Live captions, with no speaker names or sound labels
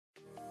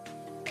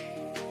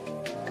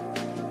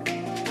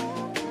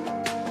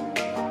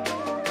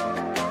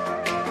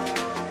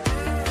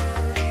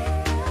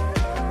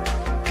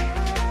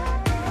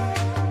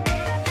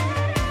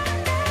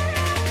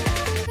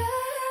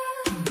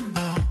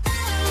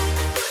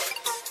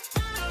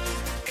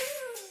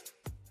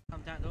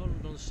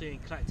Sea in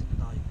Clacton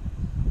today.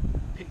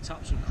 Picked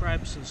up some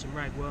crabs and some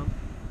ragworm,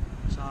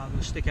 so I'm going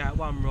to stick out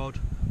one rod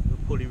with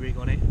a pulley rig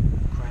on it,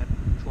 crab,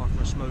 try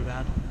for a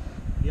smoothhound.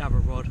 The other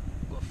rod,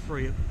 I've got a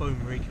 3-hook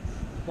boom rig,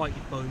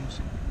 weighted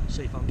booms,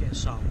 see if I can get a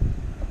sole.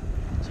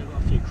 So I've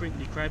got a few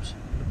crinkly crabs,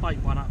 I'm going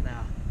to bait one up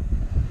now.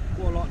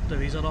 What I like to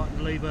do is I like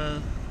to leave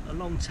a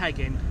long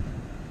tag end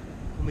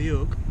on my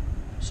hook,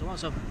 so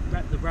once I've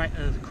wrapped the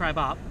crab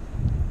up,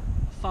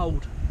 I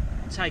fold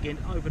the tag end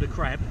over the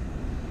crab,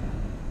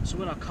 so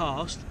when I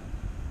cast,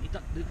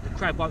 the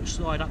crab won't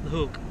slide up the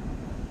hook.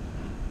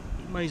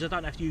 It means I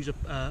don't have to use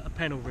a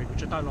pennel rig,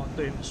 which I don't like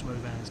doing with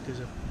smoothhounds, because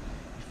you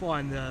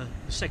find the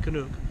second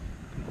hook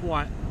can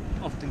quite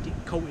often get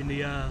caught in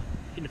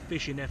the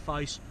fish in their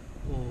face,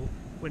 or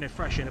when they're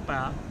thrashing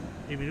about,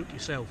 even hook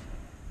yourself.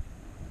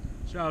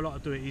 So how I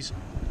like to do it is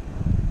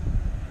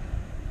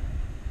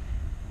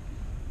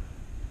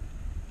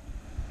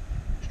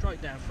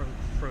straight down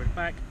through the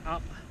back,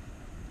 up,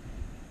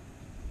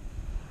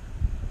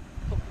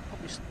 pop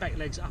your back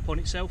legs up on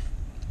itself,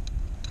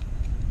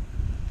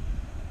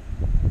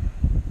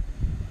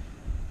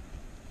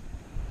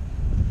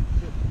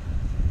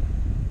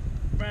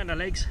 round the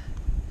legs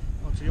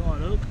onto the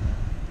iron hook,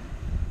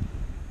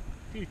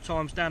 a few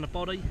times down the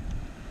body,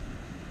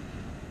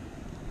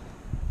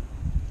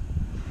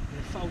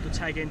 then fold the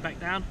tag end back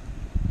down,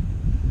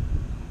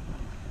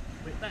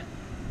 whip that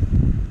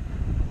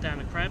down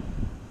the crab.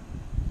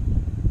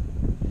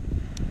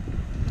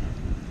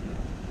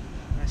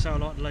 That's how I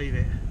like to leave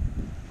it.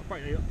 I'll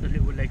break the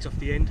little legs off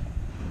the end.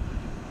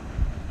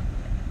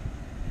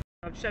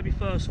 I've just had my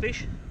first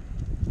fish.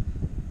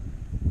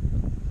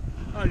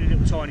 Only a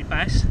little tiny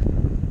bass.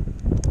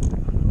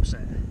 What's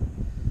that?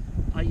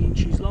 8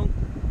 inches long.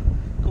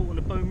 Caught on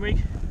a boom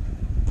rig.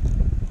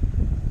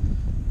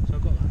 So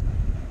I've got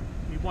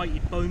my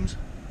weighted booms.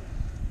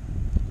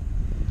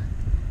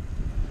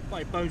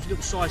 Weighted booms,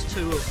 little size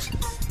 2 hooks.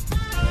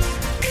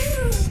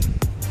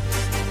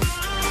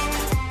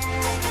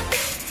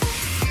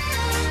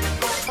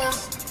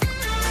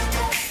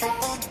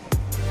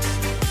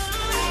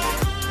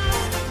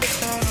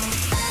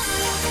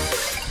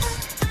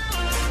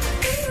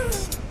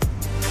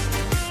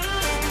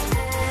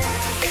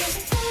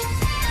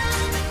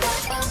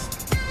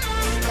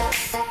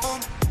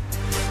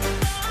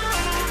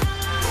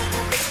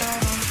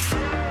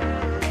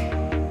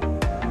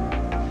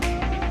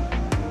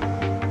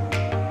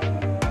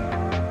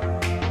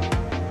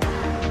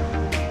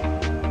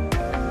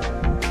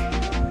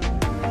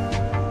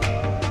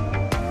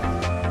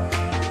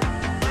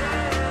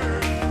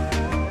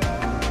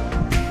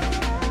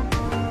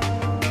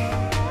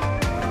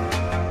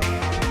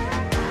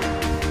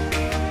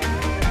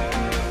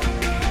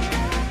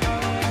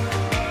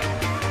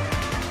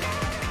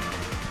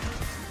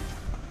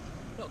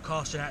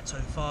 Casting out too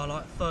far,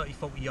 like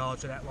 30-40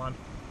 yards with that one.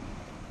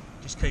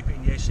 Just keep it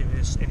in the edge, see if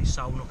there's any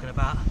sole knocking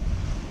about.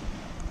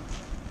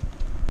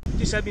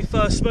 Just had my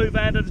first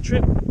smoothhound of the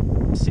trip,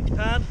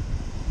 £6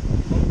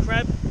 on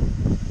crab.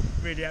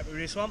 Really happy with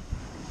this one.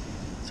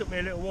 Took me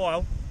a little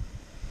while.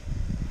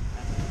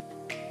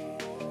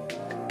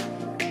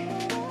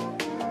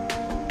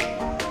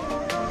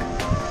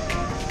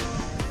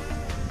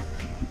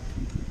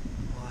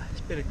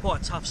 It's been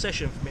quite a tough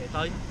session for me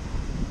today,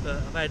 but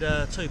I've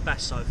had 2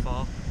 bass so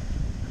far.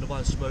 And the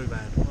one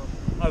smoothhound.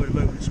 I'm over the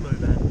moon with the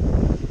smoothhound.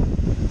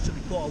 It took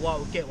me quite a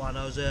while to get one.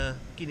 I was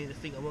beginning to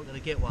think I wasn't going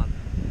to get one.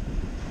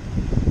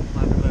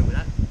 I'm over the moon with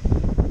that.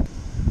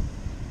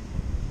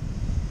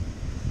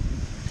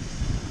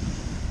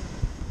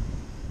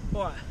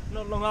 Right,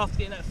 not long after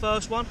getting that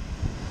first one,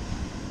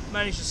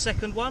 managed the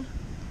second one,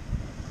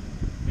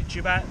 which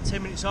about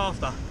 10 minutes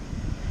after. I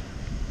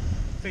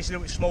think it's a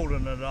little bit smaller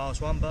than the last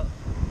one, but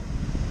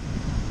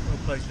I'm well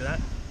pleased with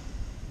that.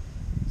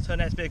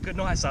 Turned out to be a good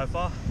night so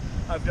far.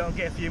 Hopefully I'll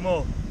get a few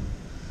more.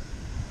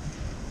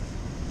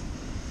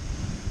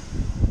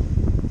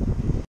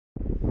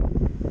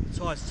 The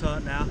tide's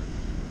turned now.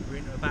 We're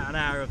into about an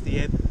hour of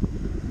the ebb.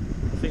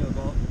 I think I've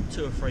got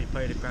 2 or 3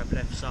 peeler crab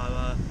left, so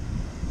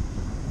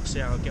we'll see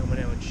how I get on with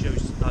them and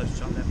choose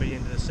those up there by the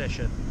end of the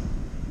session.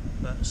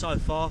 But so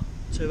far,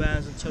 2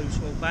 hours and 2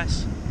 small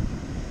bass.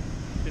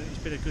 It's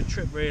been a good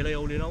trip really,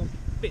 all in all.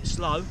 A bit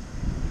slow,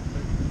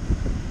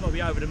 but got to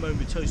be over the moon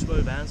with 2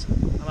 smoothhounds.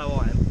 I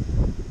know I am.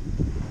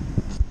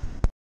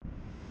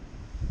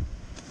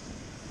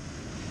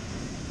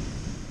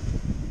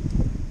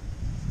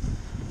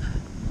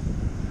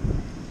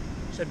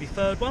 So my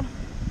third one.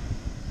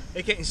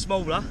 They're getting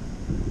smaller,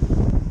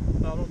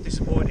 but I'm not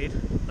disappointed.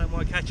 I don't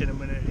mind catching them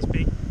when they're this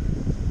big.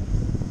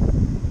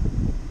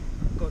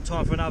 Got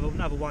time for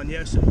another one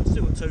yet. Still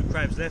got 2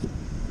 crabs left.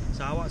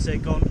 So once they're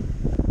gone,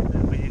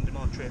 that'll be the end of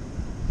my trip.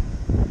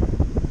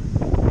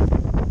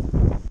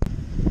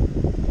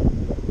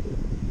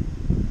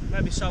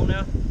 Maybe sole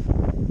now.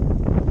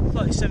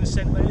 37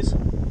 centimetres.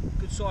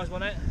 Good size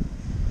one that.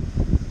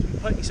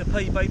 It's a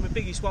PB. My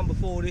biggest one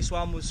before this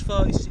one was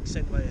 36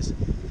 centimetres.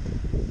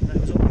 That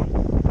was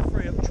on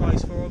 3 hook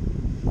trays for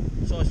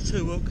them. Size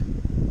 2 hook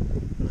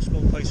and a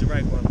small piece of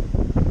ragworm.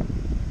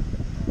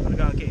 I'm going to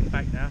go and get him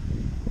back now.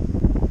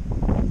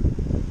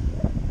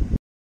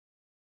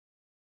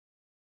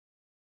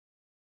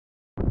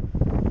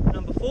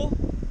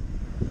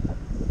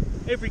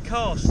 every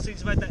cast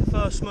since I've had that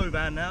first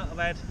smoothhound now, I've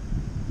had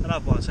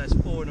another one, so it's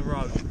 4 in a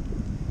row.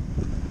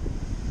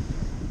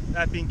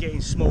 They've been getting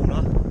smaller,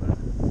 I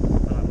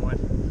don't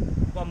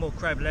mind. One more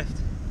crab left,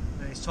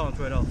 and it's time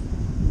to head off.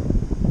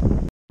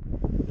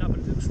 Another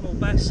little small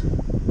bass.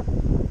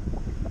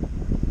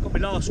 Got my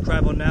last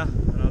crab on now,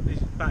 and I'm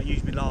about to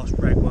use my last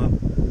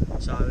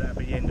ragworm, so that'll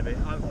be the end of it.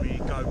 Hopefully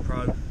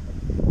GoPro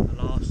at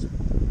last.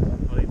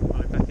 I'll be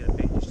back in a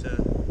bit just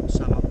to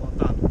sum up what I've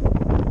done.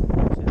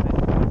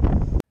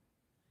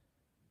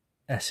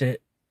 That's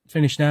it.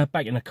 Finished now,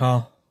 back in the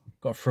car.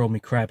 Got to throw my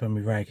crab and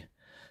my rag.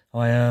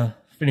 I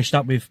finished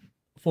up with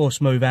 4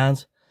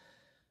 smoothhounds,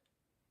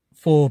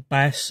 4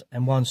 bass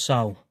and 1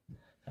 sole.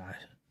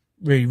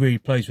 Really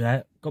pleased with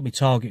that. Got my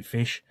target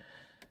fish.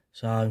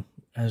 So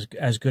as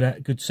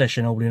good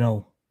session all in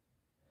all.